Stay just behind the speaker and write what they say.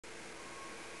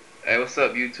Hey, what's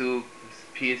up, YouTube? It's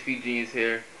PSP Genius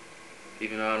here.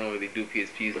 Even though I don't really do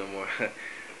PSPs no more,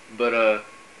 but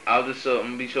I'm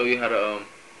gonna be showing you how to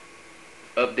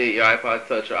update your iPod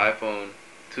Touch or iPhone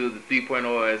to the 3.0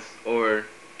 OS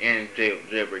and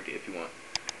jailbreak it if you want.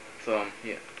 So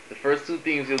yeah, the first two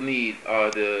things you'll need are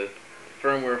the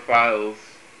firmware files,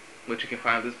 which you can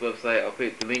find on this website. I'll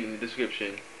put the link in the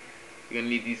description. You're gonna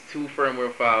need these two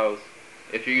firmware files.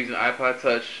 If you're using iPod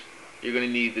Touch, you're gonna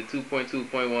need the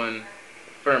 2.2.1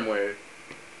 firmware,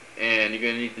 and you're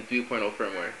gonna need the 3.0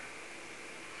 firmware.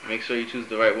 Make sure you choose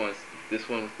the right ones. This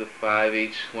one was the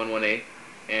 5H11A,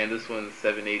 and this one's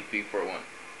 78341.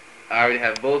 I already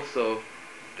have both, so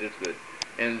it's good.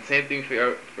 And same thing for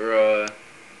the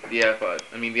iPod.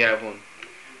 I mean the iPhone,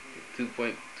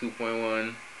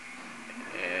 2.2.1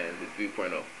 and the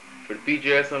 3.0. For the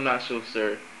PGS, I'm not so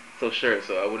sure,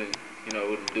 so I wouldn't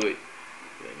do it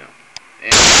right now.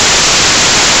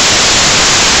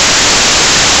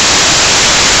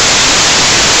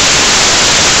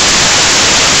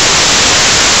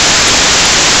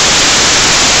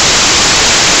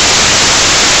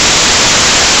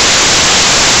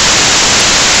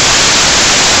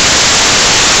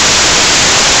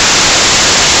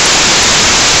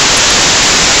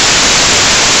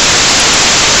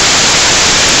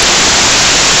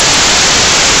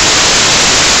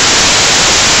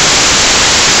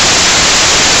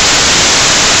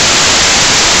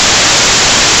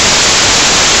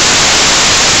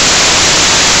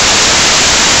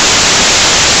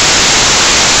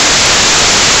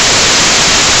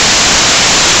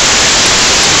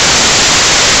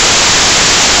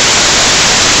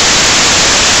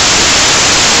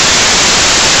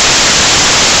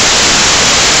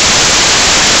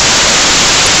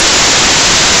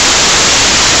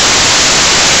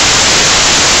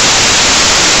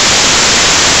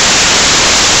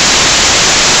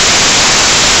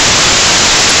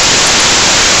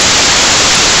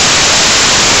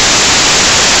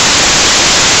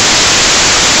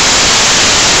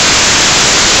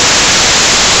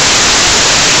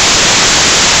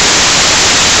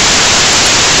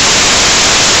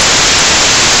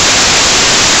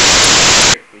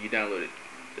 When you download it,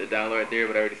 the download right there,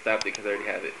 but I already stopped it because I already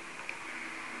have it.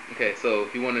 Okay, so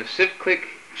if you want to shift click,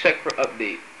 check for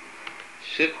update.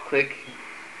 Shift click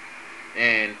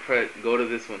and go to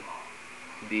this one,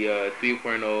 the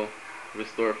 3.0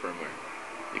 restore firmware.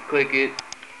 You click it,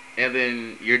 and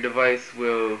then your device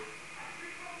will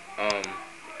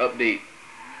update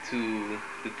to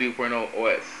the 3.0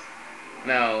 OS.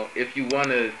 Now, if you want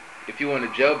to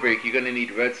jailbreak, you're gonna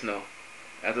need Red Snow.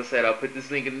 As I said, I'll put this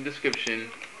link in the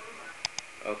description.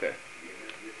 Okay,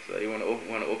 so you want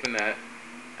to open that.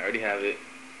 I already have it.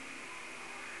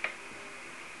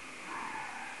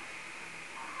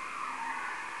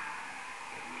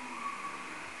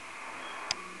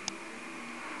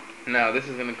 Now this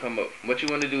is gonna come up. What you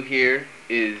want to do here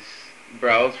is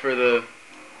browse for the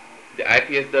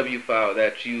iPsw file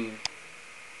that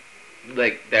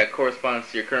that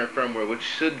corresponds to your current firmware, which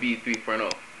should be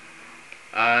 3.0.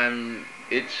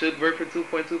 It should work for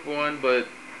 2.2.1, but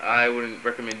I wouldn't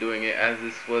recommend doing it as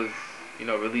this was,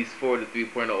 released for the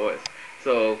 3.0 OS.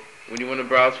 So when you want to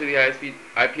browse for the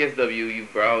iPsw, you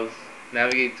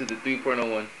navigate to the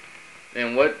 3.0 one,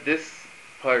 and what this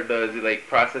part does, it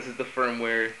processes the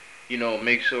firmware,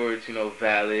 make sure it's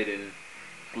valid and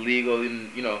legal,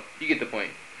 and you get the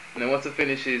point. And then once it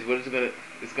finishes, what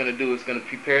it's gonna do is gonna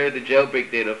prepare the jailbreak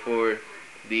data for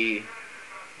the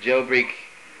jailbreak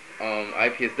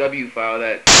iPsw file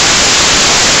that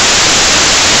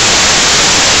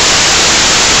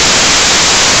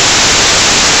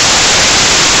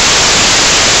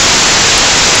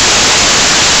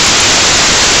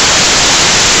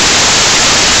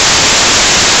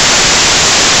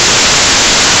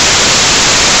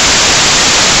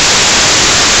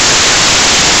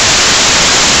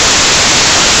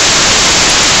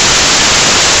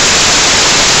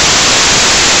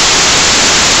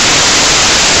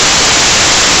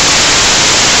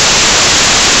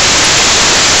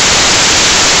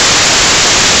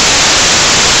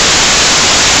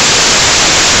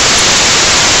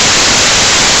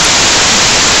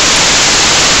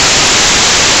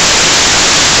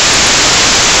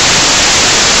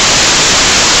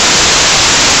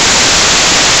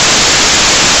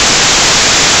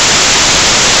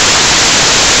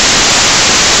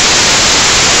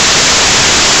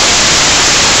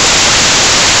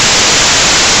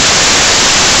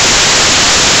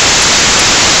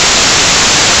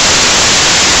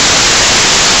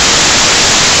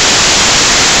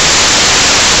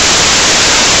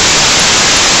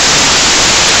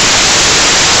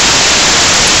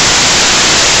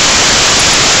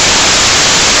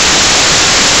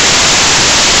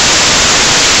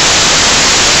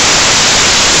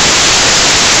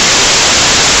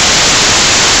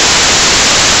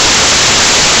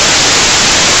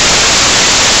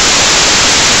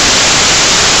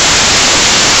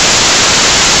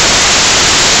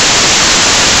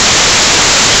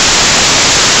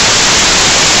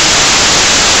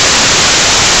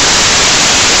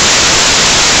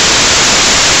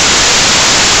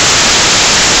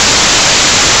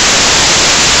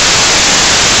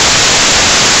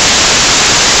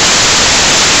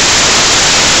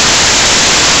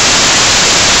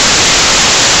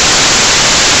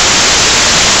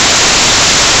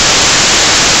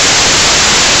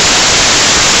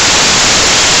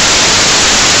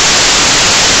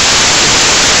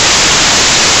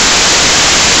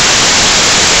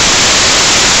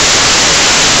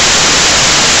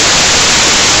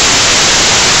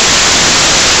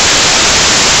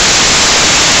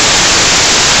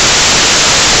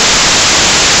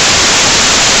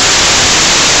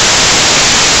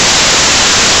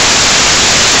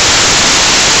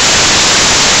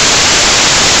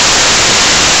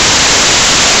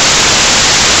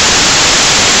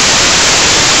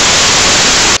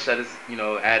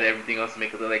everything else to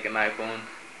make it look like an iPhone.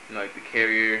 You know, like the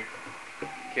carrier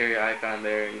icon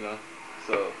there. You know,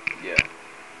 so yeah.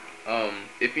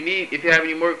 If you have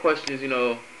any more questions, you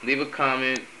know, leave a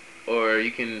comment or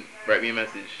you can write me a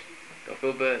message. Don't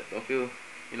feel bad. Don't feel,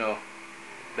 you know,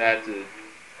 bad to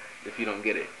if you don't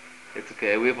get it. It's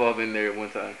okay. We've all been there one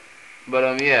time.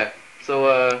 But yeah.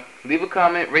 So leave a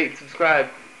comment, rate, subscribe.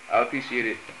 I appreciate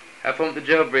it. Have fun with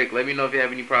the jailbreak. Let me know if you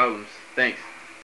have any problems. Thanks.